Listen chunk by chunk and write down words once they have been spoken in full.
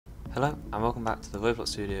Hello and welcome back to the Roblox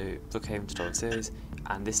Studio Brookhaven tutorial series,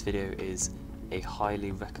 and this video is a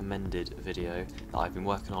highly recommended video that I've been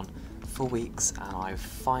working on for weeks and I've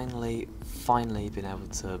finally been able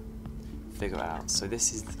to figure it out. So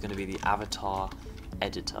this is going to be the avatar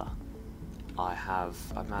editor.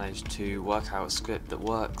 I've managed to work out a script that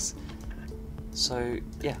works, so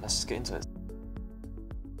yeah, let's just get into it.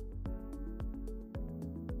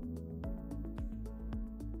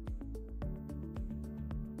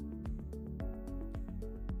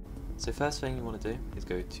 So first thing you want to do is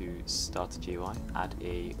go to Start a GUI, add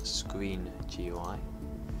a screen GUI,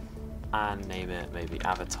 and name it maybe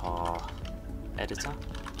Avatar Editor,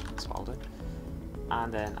 that's what I'll do,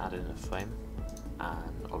 and then add in a frame,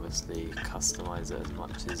 and obviously customize it as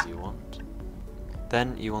much as you want.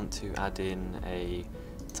 Then you want to add in a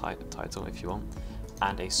title if you want,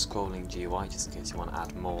 and a scrolling GUI just in case you want to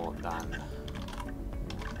add more than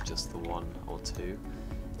just the one or two,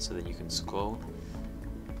 so then you can scroll.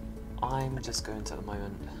 I'm just going to at the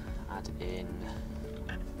moment add in,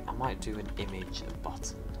 I might do an image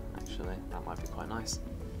button actually, that might be quite nice.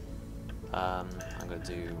 I'm going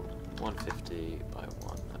to do 150 by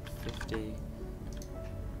 150.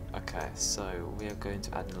 Okay, so we are going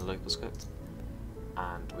to add in a local script,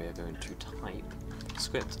 and we are going to type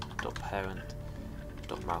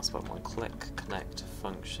script.parent.mouse button one click connect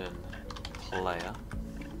function player.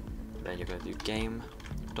 Then you're going to do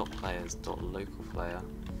game.players.localPlayer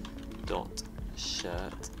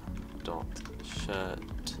 .shirt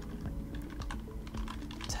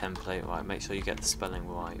template. Right, make sure you get the spelling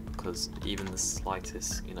right, because even the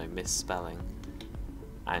slightest misspelling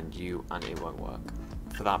and it won't work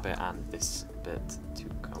for that bit and this bit to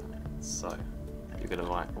come. So you're gonna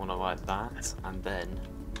want to write that and then ...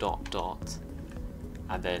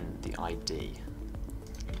 and then the ID.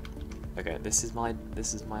 Okay, this is my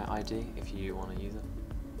ID if you want to use it.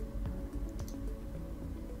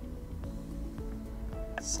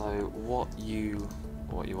 So what you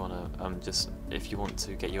want to just if you want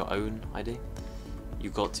to get your own ID,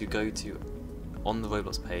 you've got to go to on the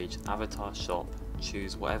Roblox page, avatar shop,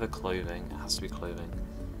 choose whatever clothing, it has to be clothing,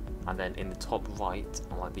 and then in the top right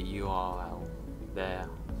on like the URL there,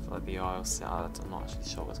 for like the URL set, I'm not actually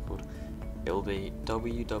sure what it's called. It will be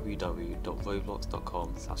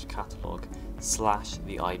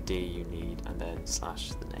www.roblox.com/catalog/the ID you need, and then /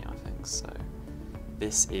 the name, I think. So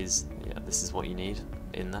this is what you need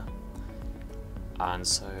in there, and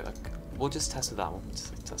so we'll just test with that one.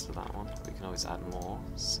 We can always add more.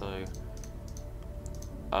 So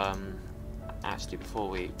actually, before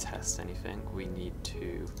we test anything, we need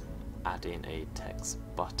to add in a text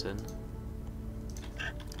button.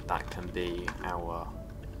 That can be our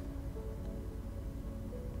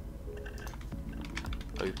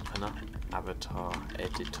opener, avatar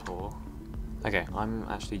editor. Okay, I'm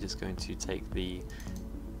actually just going to take this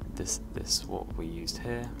what we used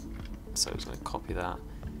here, so I'm just going to copy that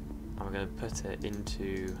and we're going to put it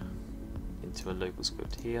into a local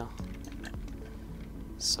script here.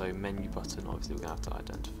 So menu button, obviously we're going to have to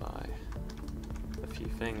identify a few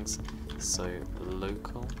things. So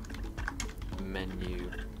local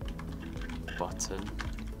menu button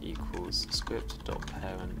equals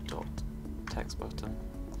script.parent.text button,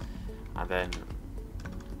 and then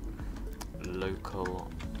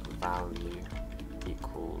local value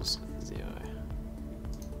equals 0.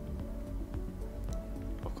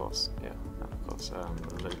 Of course, yeah, and of course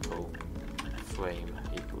local frame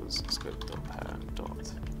equals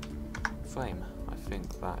script.parent.frame. I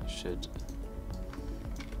think that should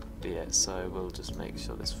be it. So we'll just make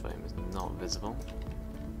sure this frame is not visible,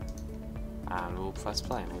 and we'll press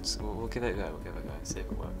play and we'll give it a go. See if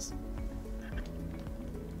it works.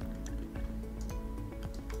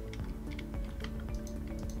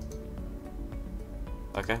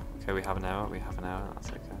 Okay, we have an error, that's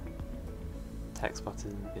okay. Text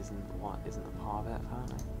button isn't a part of it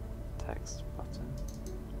apparently. Text button.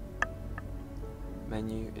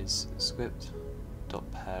 Menu is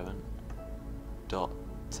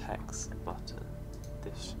script.parent.text button.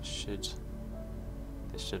 This should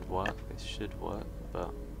work,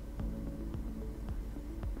 but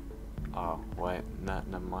oh wait, no,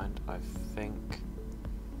 never mind. I think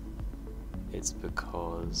it's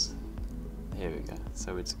because here we go.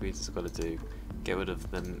 So we just got to get rid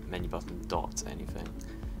of the menu button dot anything,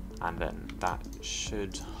 and then that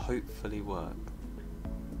should hopefully work.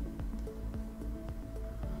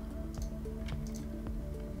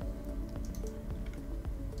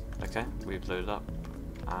 Okay, we've loaded up,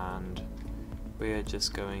 and we're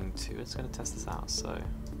just going to test this out. So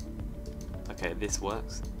okay, this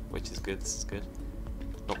works, which is good. This is good.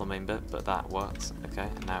 Not the main bit, but that works. Okay,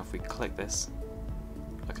 and now if we click this,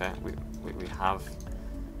 Okay, we have.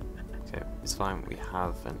 Okay, it's fine. We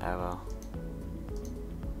have an error.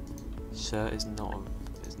 Shirt is not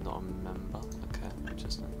a member. Okay,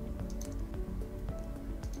 interesting.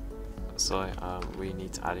 So we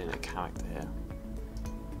need to add in a character here.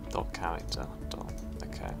 Dot character. Dot.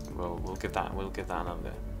 Okay, we'll give that another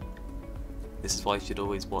go. This is why you should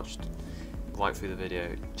always watch right through the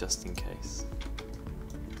video just in case.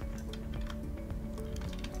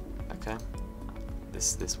 Okay,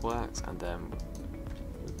 this works, and then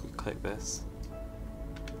we click this.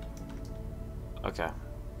 Okay,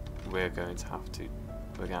 we're going to have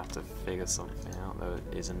to figure something out. There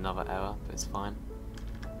is another error, but it's fine.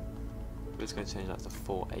 We're just going to change that to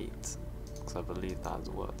 4.8 because I believe that has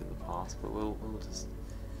worked in the past. But we'll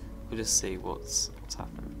just see what's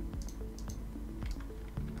happening.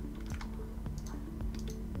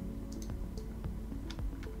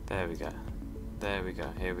 There we go. There we go.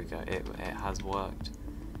 Here we go. It has worked.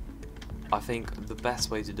 I think the best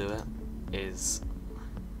way to do it is,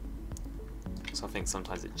 so I think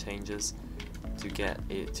sometimes it changes, to get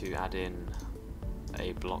it to add in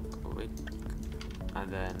a block rig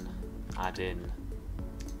and then add in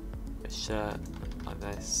a shirt like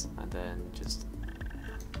this, and then just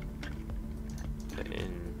put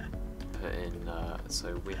in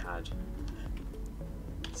so we had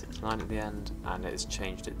 69 at the end, and it's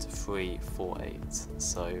changed it to 348.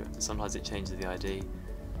 So sometimes it changes the ID,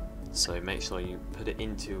 so make sure you put it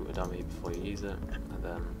into a dummy before you use it.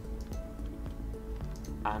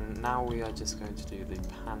 And now we are just going to do the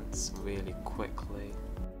pants really quickly.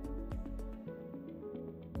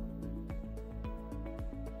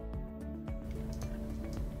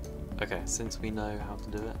 Okay, since we know how to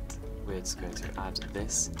do it, we're just going to add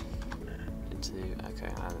this into,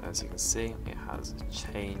 okay, and as you can see, it has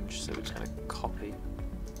changed, so we're just going to copy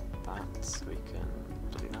that so we can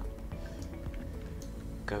delete that.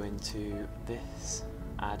 Go into this,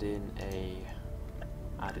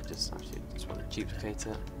 just want to duplicate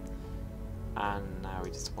it, and now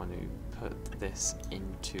we just want to put this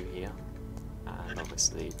into here, and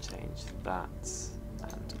obviously change that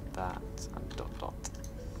and dot dot,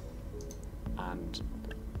 and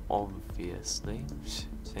obviously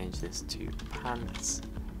change this to pants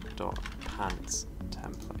dot.pants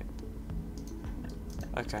template.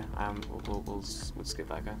 Okay, we'll skip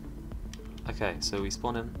that again. Okay, so we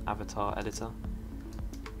spawn in avatar editor.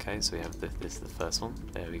 Okay, so we have this the first one,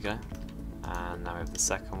 there we go, and now we have the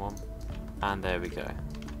second one, and there we go.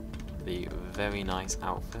 The very nice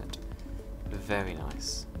outfit, very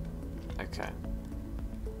nice. Okay,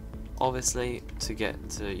 obviously to get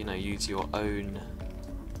to use your own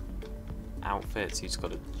outfits, you just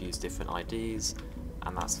got to use different IDs,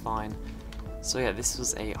 and that's fine. So yeah, this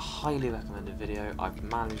was a highly recommended video. I've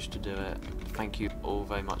managed to do it. Thank you all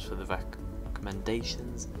very much for the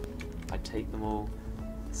recommendations. I take them all.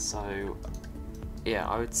 So yeah,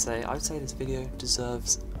 I would say this video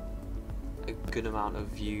deserves a good amount of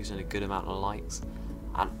views and a good amount of likes,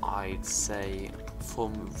 and I'd say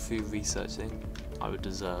through researching I would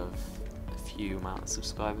deserve a few amount of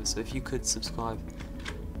subscribers. So if you could subscribe,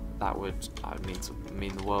 that would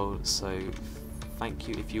mean the world. So thank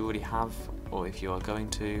you if you already have, or if you are going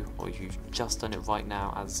to, or if you've just done it right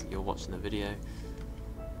now as you're watching the video.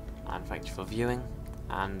 And thank you for viewing,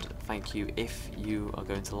 and thank you if you are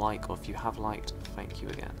going to like, or if you have liked, thank you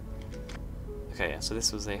again. Okay, yeah, so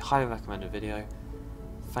this was a highly recommended video.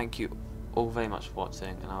 Thank you all very much for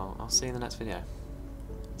watching, and I'll see you in the next video.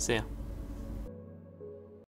 See ya.